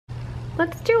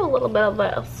let's do a little bit of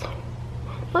this.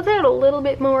 Let's add a little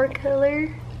bit more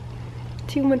color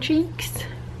to my cheeks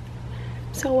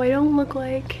so I don't look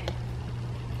like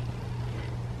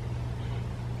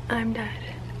I'm dead.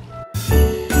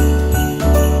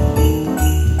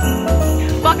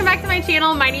 Welcome back to my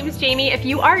channel. My name is Jamie. If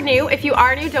you are new,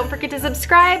 don't forget to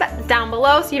subscribe down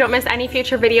below so you don't miss any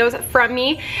future videos from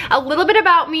me. A little bit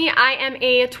about me. I am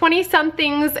a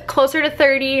 20-somethings, closer to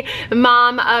 30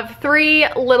 mom of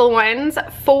 3 little ones,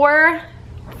 4,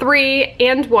 3,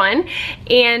 and 1.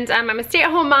 And I'm a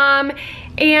stay-at-home mom,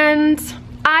 and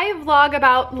I vlog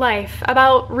about life,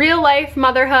 about real life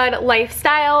motherhood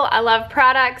lifestyle. I love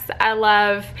products, I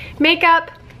love makeup,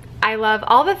 I love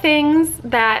all the things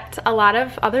that a lot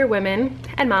of other women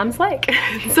and moms like.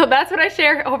 So that's what I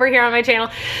share over here on my channel.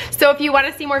 So if you want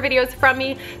to see more videos from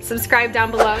me, subscribe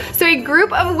down below. So a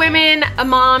group of women,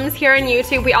 moms here on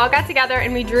YouTube, we all got together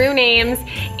and we drew names,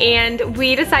 and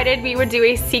we decided we would do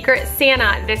a Secret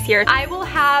Santa this year. I will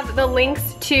have the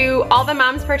links to all the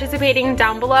moms participating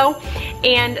down below,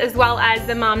 and as well as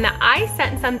the mom that I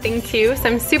sent something to. So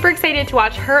I'm super excited to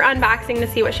watch her unboxing to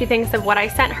see what she thinks of what I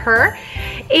sent her.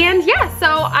 And yeah, so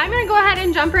I'm gonna go ahead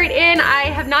and jump right in. I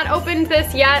have not opened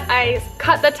this yet. I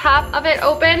cut the top of it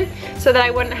open so that I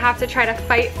wouldn't have to try to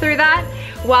fight through that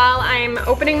while I'm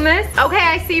opening this. Okay,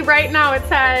 I see right now it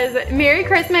says, Merry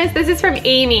Christmas. This is from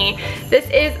Amy. This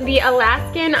is the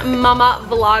Alaskan Mama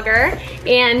Vlogger,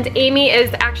 and Amy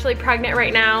is actually pregnant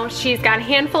right now. She's got a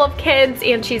handful of kids,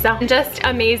 and she's a just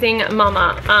amazing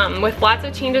mama with lots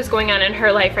of changes going on in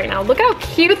her life right now. Look at how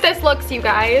cute this looks, you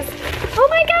guys. Oh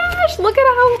my gosh, look at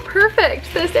how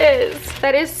perfect this is.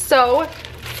 That is so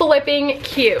flipping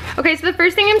cute. Okay, so the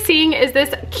first thing I'm seeing is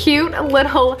this cute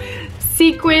little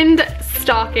sequined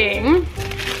stocking.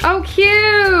 Oh,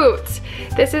 cute.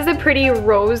 This is a pretty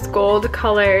rose gold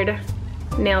colored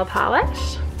nail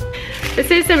polish. This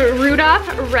is some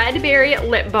Rudolph Red Berry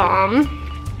lip balm.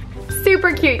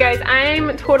 Super cute, guys.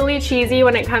 I'm totally cheesy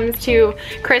when it comes to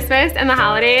Christmas and the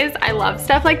holidays. I love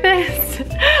stuff like this.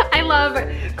 I love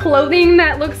clothing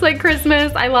that looks like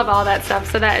Christmas. I love all that stuff,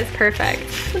 so that is perfect.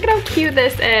 Look at how cute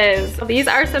this is. These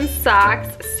are some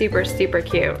socks. Super, super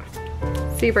cute.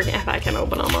 Super, if I can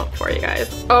open them up for you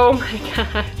guys. Oh my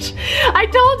gosh. I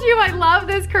told you I love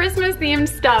this Christmas themed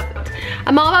stuff.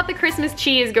 I'm all about the Christmas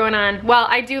cheese going on. Well,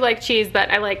 I do like cheese,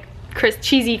 but I like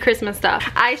cheesy Christmas stuff.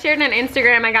 I shared on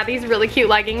Instagram, I got these really cute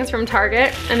leggings from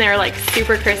Target, and they're like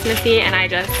super Christmassy, and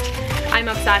I'm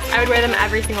obsessed. I would wear them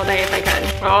every single day if I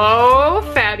could.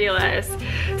 Oh, fabulous.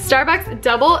 Starbucks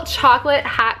double chocolate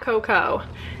hot cocoa.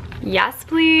 Yes,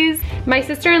 please. My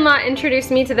sister-in-law introduced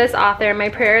me to this author. My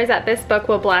prayer is that this book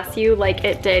will bless you like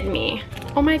it did me.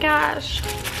 Oh my gosh.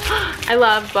 I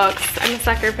love books. I'm a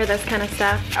sucker for this kind of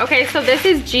stuff. Okay, so this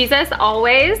is Jesus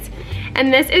Always,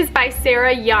 and this is by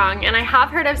Sarah Young, and I have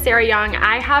heard of Sarah Young.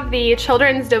 I have the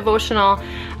children's devotional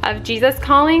of Jesus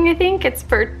Calling, I think. It's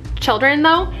for children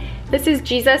though. This is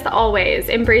Jesus Always,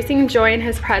 Embracing Joy in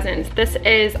His Presence. This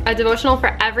is a devotional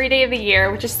for every day of the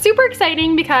year, which is super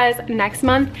exciting because next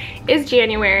month is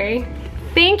January.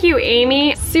 Thank you,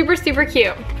 Amy. Super, super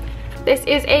cute. This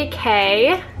is a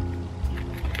K.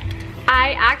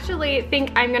 I actually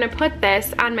think I'm gonna put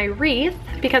this on my wreath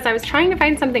because I was trying to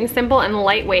find something simple and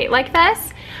lightweight like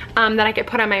this that I could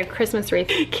put on my Christmas wreath.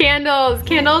 Candles.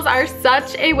 Candles are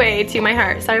such a way to my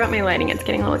heart. Sorry about my lighting, it's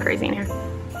getting a little crazy in here.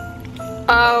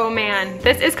 Oh man,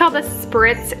 this is called a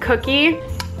Spritz cookie,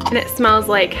 and it smells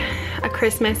like a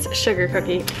Christmas sugar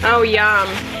cookie. Oh, yum.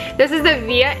 This is the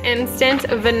Via Instant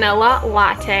Vanilla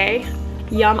Latte.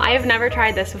 Yum, I have never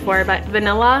tried this before, but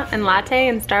vanilla and latte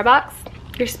in Starbucks.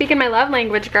 You're speaking my love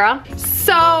language, girl.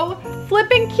 So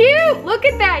flipping cute. Look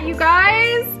at that, you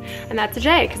guys. And that's a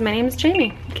J, because my name is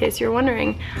Jamie, in case you're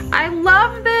wondering. I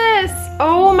love this.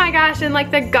 Oh my gosh, and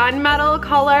like the gunmetal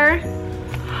color.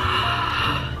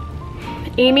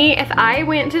 Amy, if I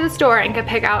went to the store and could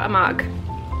pick out a mug,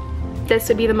 this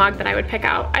would be the mug that I would pick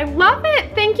out. I love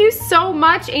it. Thank you so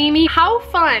much, Amy. How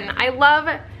fun. I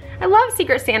love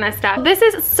Secret Santa stuff. This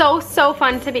is so, so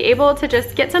fun to be able to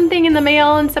just get something in the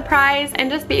mail and surprise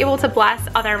and just be able to bless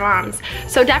other moms.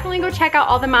 So definitely go check out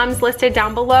all the moms listed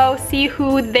down below, see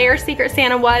who their Secret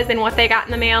Santa was and what they got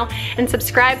in the mail, and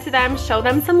subscribe to them, show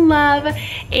them some love.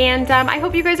 And I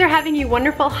hope you guys are having a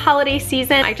wonderful holiday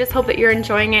season. I just hope that you're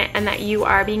enjoying it and that you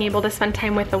are being able to spend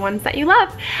time with the ones that you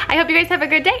love. I hope you guys have a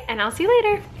good day, and I'll see you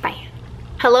later. Bye.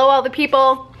 Hello, all the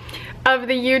people of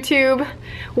the YouTube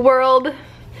world.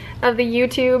 Of the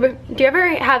YouTube. Do you ever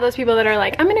have those people that are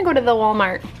like, I'm gonna go to the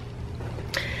Walmart.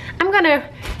 I'm gonna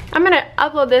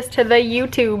upload this to the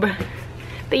YouTube.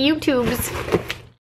 The YouTubes.